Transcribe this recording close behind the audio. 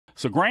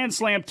So Grand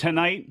Slam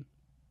tonight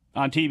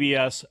on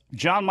TBS.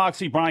 Jon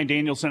Moxley, Bryan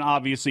Danielson,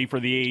 obviously for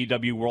the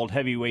AEW World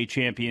Heavyweight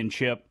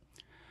Championship.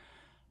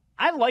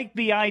 I like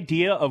the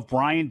idea of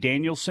Bryan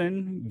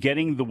Danielson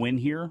getting the win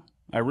here.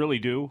 I really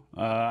do.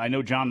 I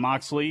know Jon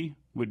Moxley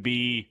would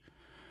be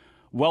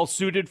well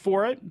suited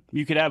for it.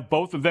 You could have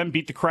both of them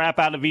beat the crap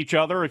out of each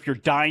other if you're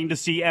dying to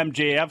see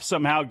MJF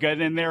somehow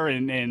get in there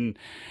and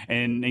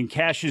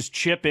cash his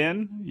chip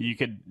in. You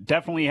could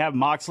definitely have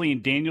Moxley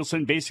and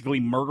Danielson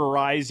basically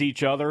murderize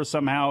each other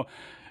somehow.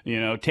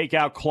 Take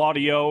out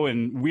Claudio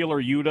and Wheeler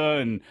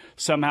Yuta and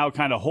somehow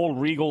kind of hold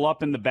Regal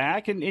up in the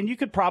back. And you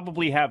could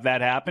probably have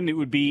that happen. It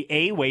would be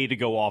a way to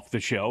go off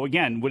the show.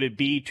 Again, would it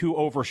be too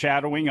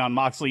overshadowing on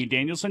Moxley and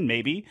Danielson?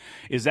 Maybe.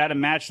 Is that a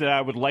match that I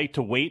would like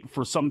to wait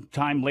for some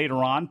time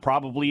later on,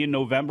 probably in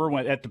November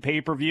at the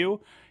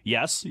pay-per-view?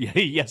 Yes.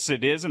 Yes,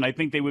 it is. And I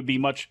think they would be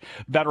much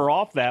better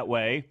off that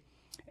way.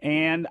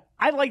 And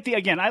I like the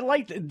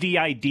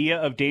idea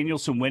of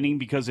Danielson winning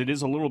because it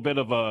is a little bit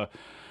of a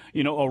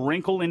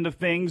wrinkle into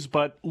things,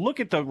 but look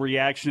at the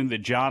reaction that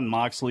Jon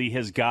Moxley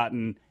has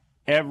gotten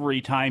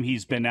every time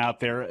he's been out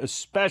there,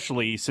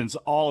 especially since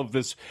all of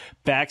this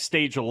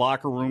backstage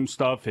locker room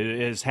stuff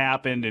has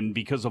happened and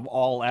because of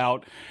All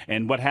Out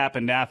and what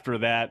happened after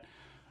that.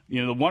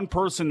 The one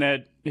person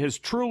that has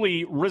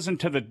truly risen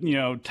to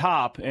the,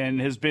 top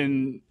and has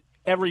been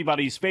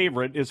everybody's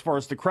favorite as far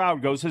as the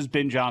crowd goes has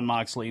been Jon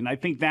Moxley. And I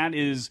think that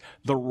is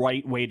the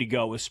right way to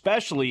go,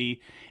 especially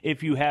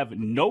if you have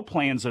no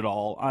plans at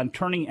all on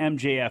turning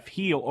MJF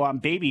heel or on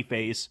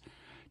babyface.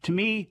 To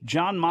me,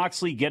 Jon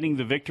Moxley getting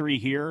the victory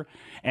here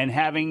and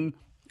having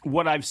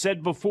what I've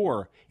said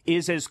before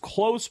is as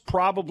close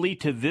probably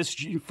to this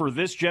for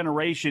this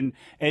generation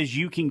as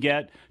you can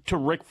get to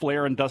Ric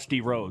Flair and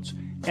Dusty Rhodes.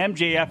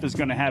 MJF is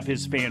going to have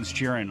his fans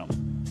cheering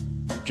him,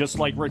 just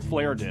like Ric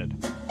Flair did.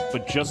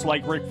 But just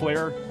like Ric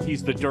Flair,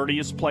 he's the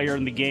dirtiest player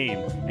in the game.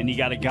 And you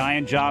got a guy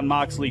in Jon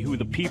Moxley who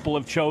the people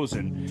have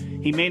chosen.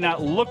 He may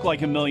not look like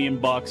 $1 million,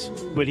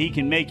 but he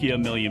can make you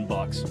 $1 million.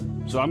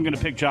 So I'm going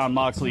to pick Jon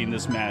Moxley in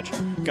this match.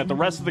 Got the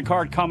rest of the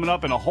card coming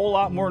up and a whole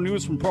lot more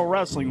news from pro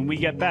wrestling when we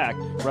get back.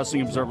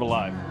 Wrestling Observer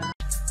Live.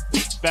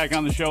 Back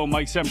on the show,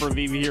 Mike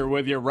Sempervive here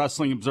with you,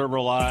 Wrestling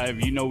Observer Live.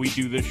 You know we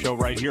do this show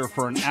right here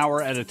for an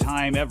hour at a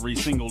time every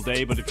single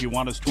day, but if you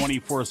want us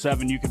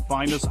 24/7, you can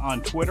find us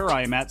on Twitter.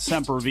 I am at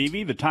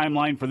Sempervive. The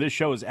timeline for this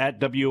show is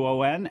at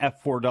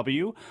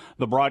WONF4W.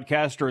 The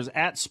broadcaster is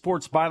at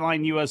Sports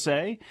Byline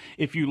USA.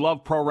 If you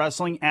love pro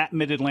wrestling, at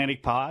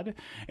Mid-Atlantic Pod.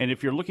 And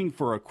if you're looking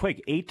for a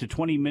quick 8 to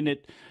 20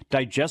 minute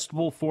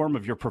digestible form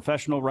of your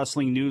professional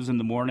wrestling news in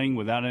the morning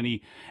without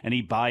any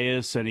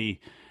bias, any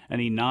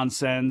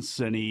nonsense,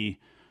 any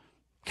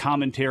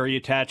commentary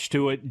attached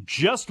to it,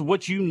 just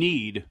what you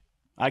need,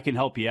 I can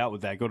help you out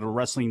with that. Go to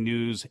Wrestling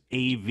News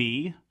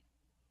AV.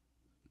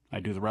 I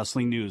do the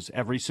wrestling news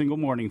every single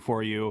morning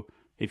for you.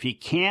 If you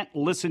can't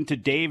listen to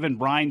Dave and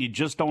Brian, you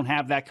just don't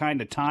have that kind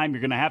of time.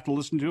 You're going to have to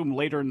listen to them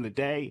later in the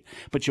day,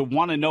 but you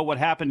want to know what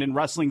happened in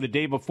wrestling the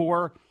day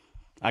before,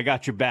 I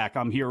got your back.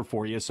 I'm here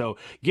for you. So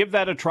give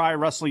that a try,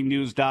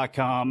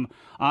 WrestlingNews.com,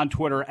 on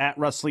Twitter, at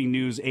Wrestling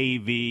News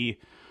AV.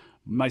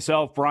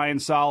 Myself, Brian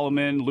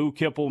Solomon, Lou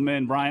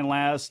Kippelman, Brian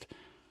Last.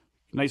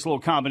 Nice little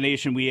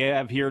combination we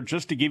have here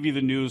just to give you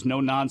the news.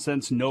 No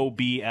nonsense, no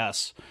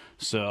BS.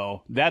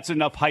 So that's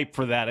enough hype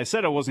for that. I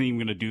said I wasn't even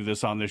going to do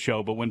this on the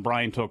show, but when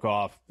Brian took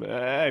off,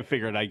 I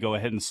figured I'd go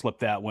ahead and slip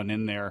that one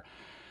in there.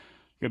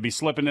 Going to be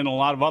slipping in a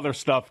lot of other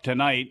stuff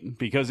tonight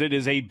because it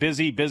is a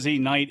busy, busy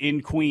night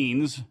in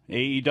Queens.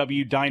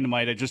 AEW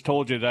Dynamite. I just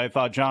told you that I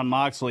thought Jon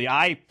Moxley,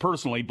 I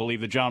personally believe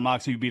that Jon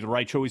Moxley would be the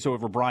right choice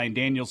over Bryan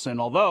Danielson,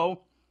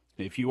 although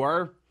if you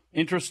are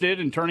interested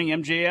in turning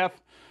MJF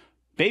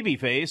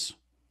babyface,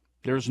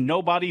 there's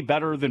nobody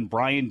better than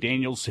Bryan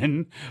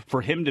Danielson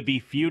for him to be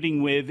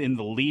feuding with in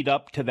the lead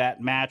up to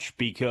that match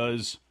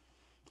because,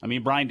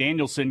 Bryan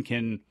Danielson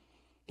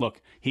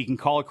he can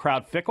call a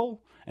crowd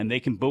fickle and they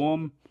can boo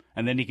him.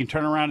 And then he can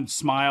turn around and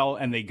smile,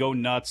 and they go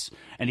nuts.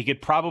 And he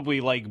could probably,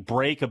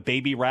 break a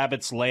baby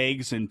rabbit's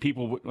legs, and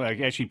people,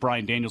 actually,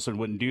 Bryan Danielson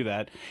wouldn't do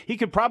that. He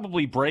could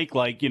probably break,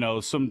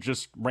 some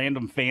just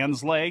random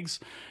fans' legs,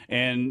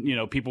 and,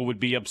 people would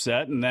be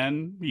upset. And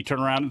then he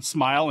turn around and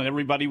smile, and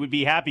everybody would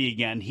be happy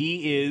again.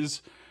 He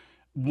is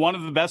one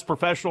of the best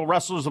professional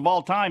wrestlers of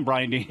all time,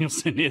 Bryan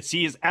Danielson is.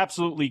 He is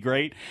absolutely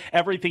great.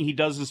 Everything he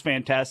does is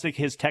fantastic.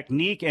 His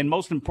technique and,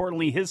 most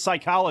importantly, his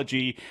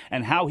psychology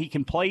and how he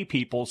can play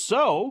people.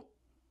 So,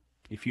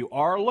 if you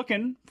are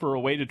looking for a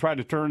way to try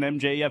to turn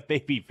MJF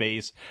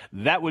babyface,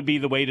 that would be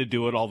the way to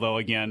do it. Although,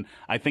 again,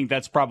 I think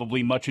that's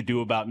probably much ado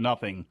about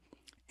nothing.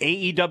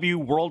 AEW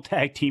World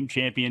Tag Team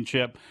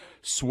Championship,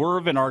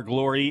 Swerve and Our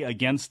Glory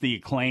against the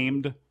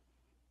Acclaimed.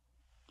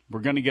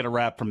 We're going to get a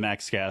rap from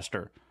Max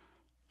Caster.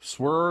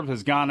 Swerve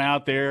has gone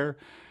out there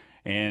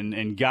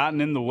and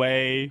gotten in the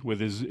way with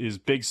his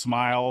big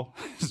smile,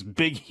 his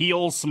big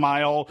heel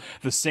smile,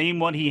 the same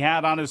one he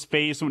had on his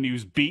face when he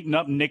was beating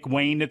up Nick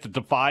Wayne at the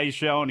Defy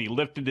show, and he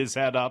lifted his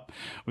head up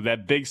with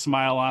that big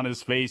smile on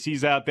his face.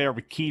 He's out there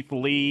with Keith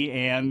Lee,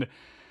 and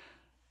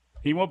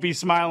He won't be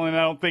smiling,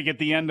 I don't think, at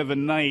the end of the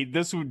night.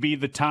 This would be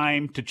the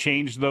time to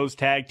change those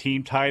tag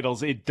team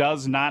titles. It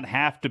does not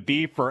have to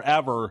be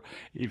forever.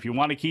 If you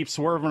want to keep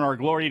Swerve and Our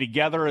Glory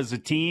together as a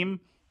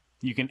team,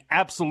 you can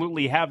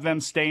absolutely have them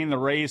stay in the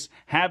race,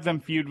 have them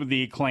feud with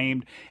the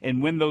Acclaimed,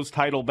 and win those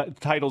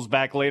titles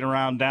back later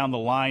on down the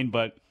line.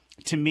 But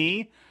to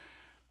me,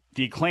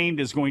 the Acclaimed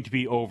is going to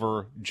be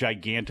over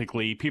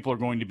gigantically. People are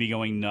going to be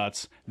going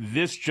nuts.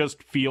 This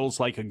just feels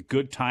like a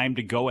good time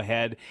to go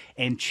ahead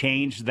and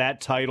change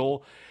that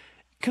title.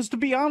 Because to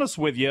be honest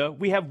with you,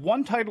 we have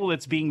one title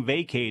that's being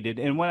vacated,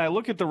 and when I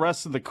look at the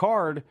rest of the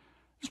card,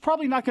 there's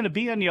probably not going to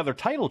be any other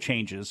title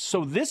changes.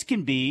 So this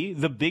can be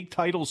the big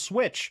title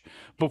switch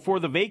before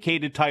the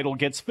vacated title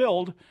gets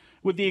filled,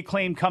 with the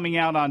Acclaim coming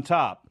out on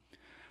top.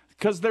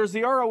 Because there's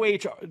the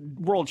ROH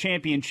World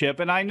Championship,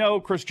 and I know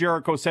Chris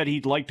Jericho said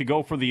he'd like to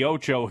go for the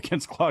Ocho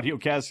against Claudio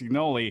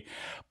Castagnoli,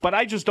 but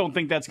I just don't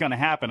think that's going to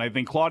happen. I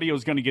think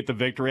Claudio's going to get the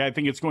victory. I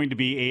think it's going to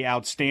be an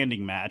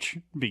outstanding match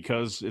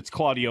because it's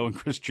Claudio and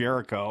Chris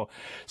Jericho.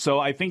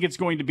 So I think it's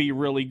going to be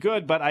really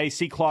good, but I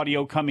see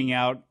Claudio coming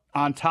out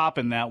on top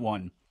in that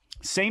one.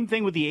 Same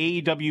thing with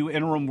the AEW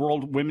Interim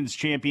World Women's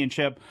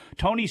Championship.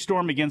 Toni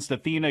Storm against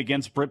Athena,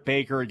 against Britt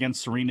Baker,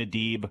 against Serena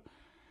Deeb.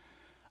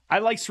 I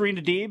like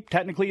Serena Deeb,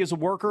 technically as a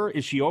worker.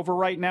 Is she over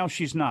right now?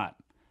 She's not.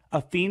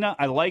 Athena,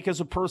 I like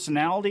as a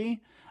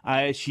personality.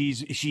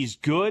 She's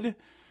good.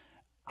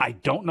 I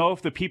don't know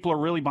if the people are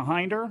really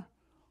behind her.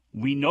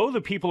 We know the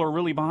people are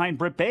really behind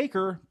Britt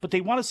Baker, but they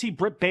want to see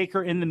Britt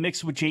Baker in the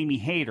mix with Jamie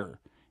Hayter.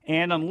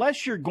 And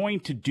unless you're going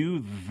to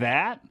do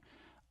that,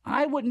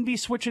 I wouldn't be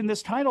switching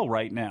this title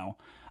right now.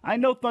 I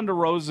know Thunder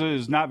Rosa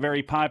is not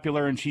very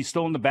popular and she's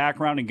still in the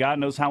background and God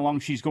knows how long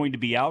she's going to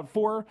be out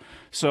for.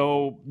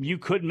 So you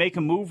could make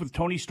a move with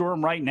Toni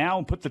Storm right now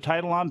and put the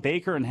title on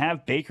Baker and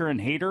have Baker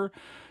and Hayter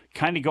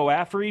kind of go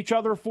after each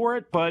other for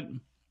it. But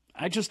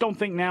I just don't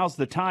think now's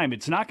the time.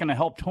 It's not going to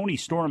help Toni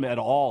Storm at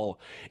all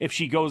if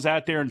she goes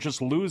out there and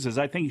just loses.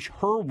 I think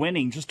her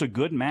winning just a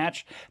good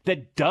match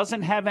that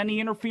doesn't have any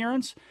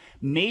interference,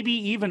 maybe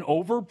even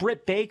over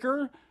Britt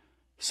Baker,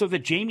 so that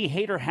Jamie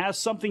Hayter has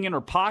something in her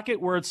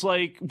pocket where it's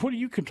like, what are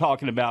you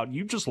talking about?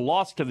 You just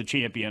lost to the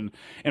champion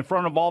in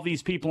front of all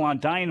these people on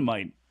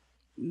Dynamite.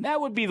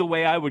 That would be the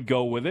way I would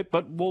go with it,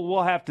 but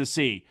we'll have to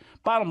see.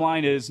 Bottom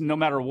line is, no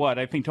matter what,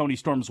 I think Toni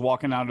Storm's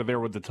walking out of there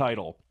with the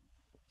title.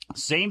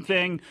 Same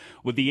thing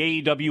with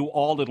the AEW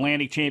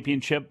All-Atlantic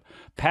Championship.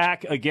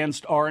 Pac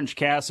against Orange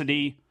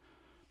Cassidy.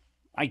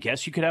 I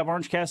guess you could have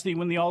Orange Cassidy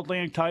win the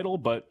All-Atlantic title,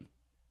 but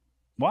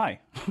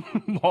why?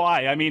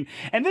 Why? I mean,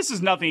 and this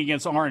is nothing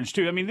against Orange,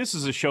 too. I mean, this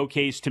is a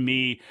showcase to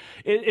me.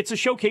 It's a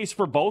showcase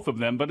for both of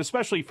them, but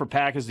especially for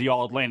Pac as the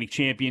All-Atlantic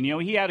Champion. You know,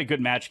 he had a good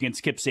match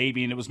against Kip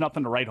Sabian. It was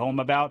nothing to write home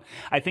about.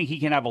 I think he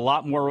can have a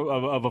lot more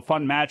of a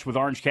fun match with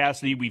Orange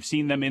Cassidy. We've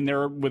seen them in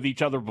there with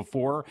each other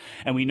before,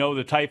 and we know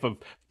the type of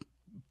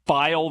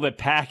bile that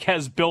Pac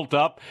has built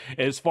up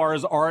as far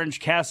as Orange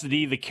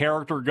Cassidy, the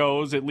character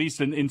goes, at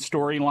least in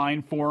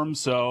storyline form.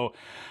 So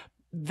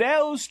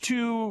those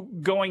two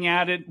going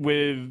at it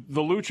with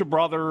the Lucha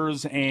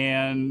Brothers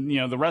and, you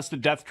know, the rest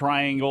of Death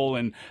Triangle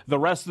and the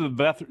rest of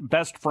the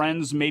best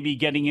friends maybe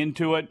getting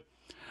into it,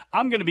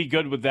 I'm going to be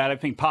good with that. I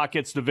think Pac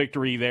gets the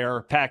victory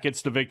there. Pac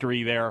gets the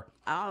victory there.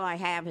 All I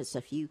have is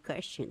a few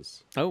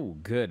questions. Oh,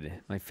 good.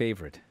 My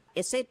favorite.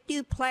 Is it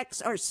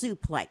duplex or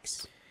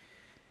suplex?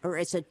 Or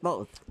is it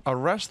both? A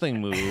wrestling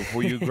move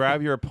where you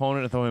grab your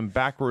opponent and throw him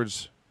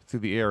backwards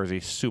through the air is a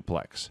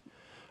suplex.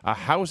 A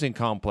housing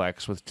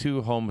complex with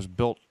two homes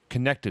built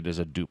connected is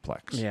a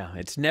duplex. Yeah,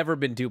 it's never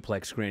been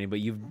duplex, Granny, but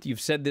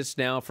you've said this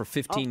now for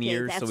 15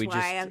 years, so we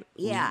just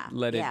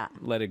let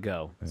it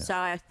go. Yeah. So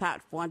I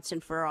thought once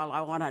and for all,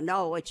 I want to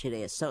know which it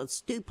is. So it's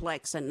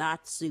duplex and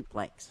not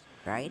suplex,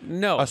 right?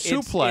 No, a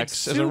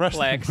suplex is a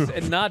wrestling move.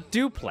 And not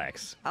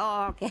duplex.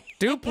 Oh, okay.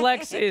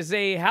 Duplex is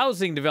a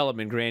housing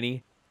development,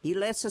 Granny.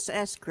 Ulysses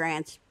S.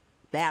 Grant's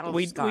Battle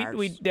Scars.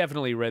 We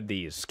definitely read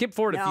these. Skip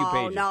forward a few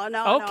pages.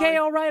 No. Okay,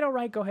 all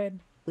right, go ahead.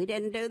 We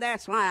didn't do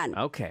this one.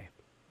 Okay.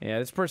 Yeah,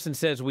 this person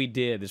says we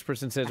did. This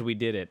person says we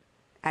did it.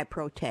 I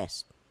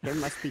protest. There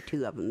must be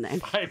two of them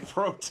then. I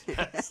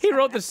protest. He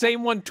wrote the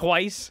same one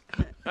twice.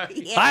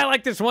 Yeah. I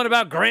like this one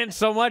about Grant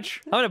so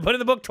much, I'm going to put it in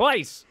the book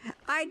twice.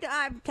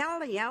 I'm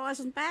telling you, I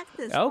wasn't back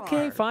this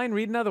Okay, far. fine.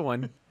 Read another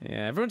one.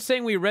 Yeah, everyone's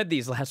saying we read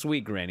these last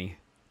week, Granny.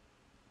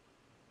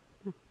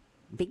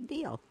 Big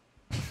deal.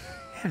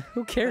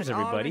 Who cares,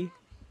 everybody?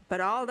 But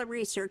all the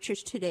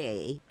researchers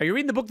today... Are you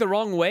reading the book the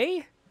wrong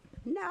way?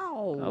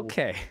 No.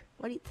 Okay.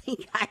 What do you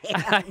think I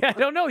am? I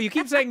don't know. You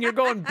keep saying you're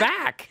going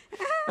back.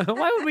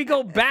 Why would we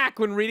go back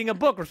when reading a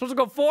book? We're supposed to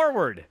go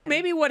forward.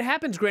 Maybe what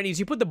happens, Granny, is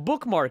you put the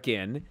bookmark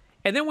in,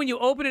 and then when you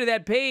open it to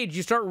that page,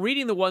 you start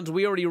reading the ones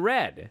we already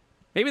read.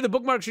 Maybe the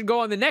bookmark should go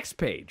on the next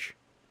page.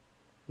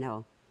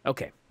 No.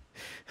 Okay.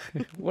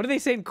 What do they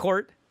say in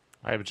court?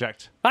 I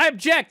object. I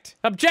object.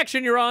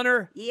 Objection, Your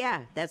Honor.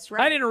 Yeah, that's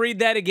right. I didn't read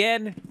that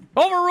again.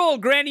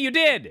 Overruled, Granny, you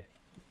did.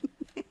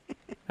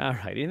 All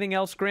right. Anything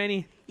else,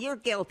 Granny? You're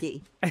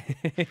guilty.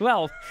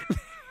 Well,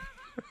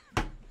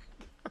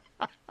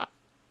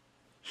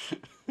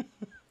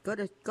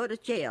 go to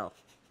jail.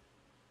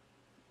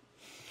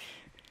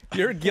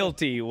 Your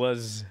guilty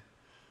was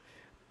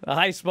the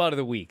high spot of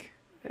the week.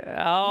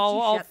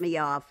 I'll shut me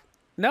off.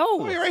 No.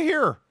 Oh, you're right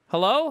here.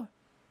 Hello?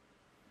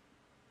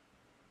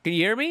 Can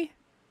you hear me?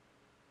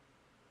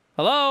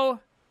 Hello?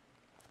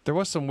 There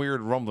was some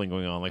weird rumbling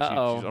going on, like she's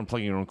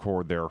unplugging her own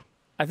cord there.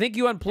 I think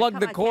you unplugged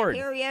the cord. I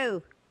can't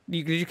hear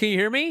you. Can you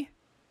hear me?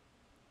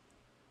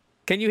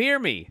 Can you hear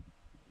me?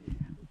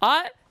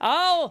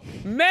 I'll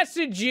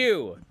message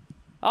you.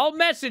 I'll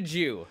message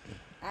you.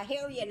 I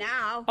hear you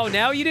now. Oh,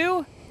 now you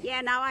do?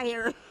 Yeah, now I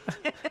hear.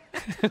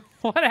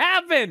 What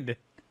happened?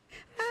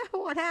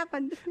 What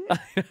happened?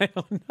 I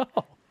don't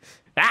know.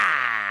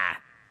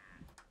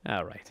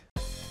 All right.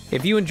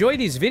 If you enjoy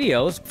these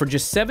videos, for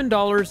just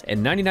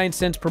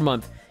 $7.99 per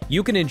month,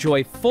 you can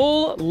enjoy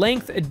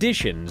full-length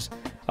editions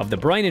of The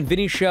Brian and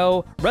Vinny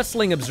Show,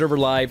 Wrestling Observer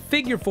Live,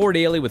 Figure 4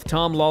 Daily with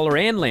Tom Lawler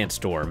and Lance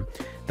Storm,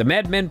 the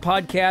Mad Men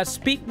Podcast,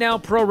 Speak Now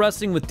Pro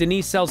Wrestling with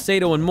Denise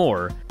Salcedo, and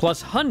more,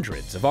 plus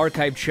hundreds of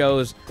archived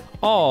shows,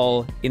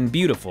 all in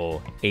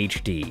beautiful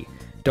HD.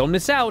 Don't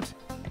miss out.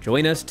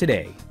 Join us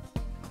today.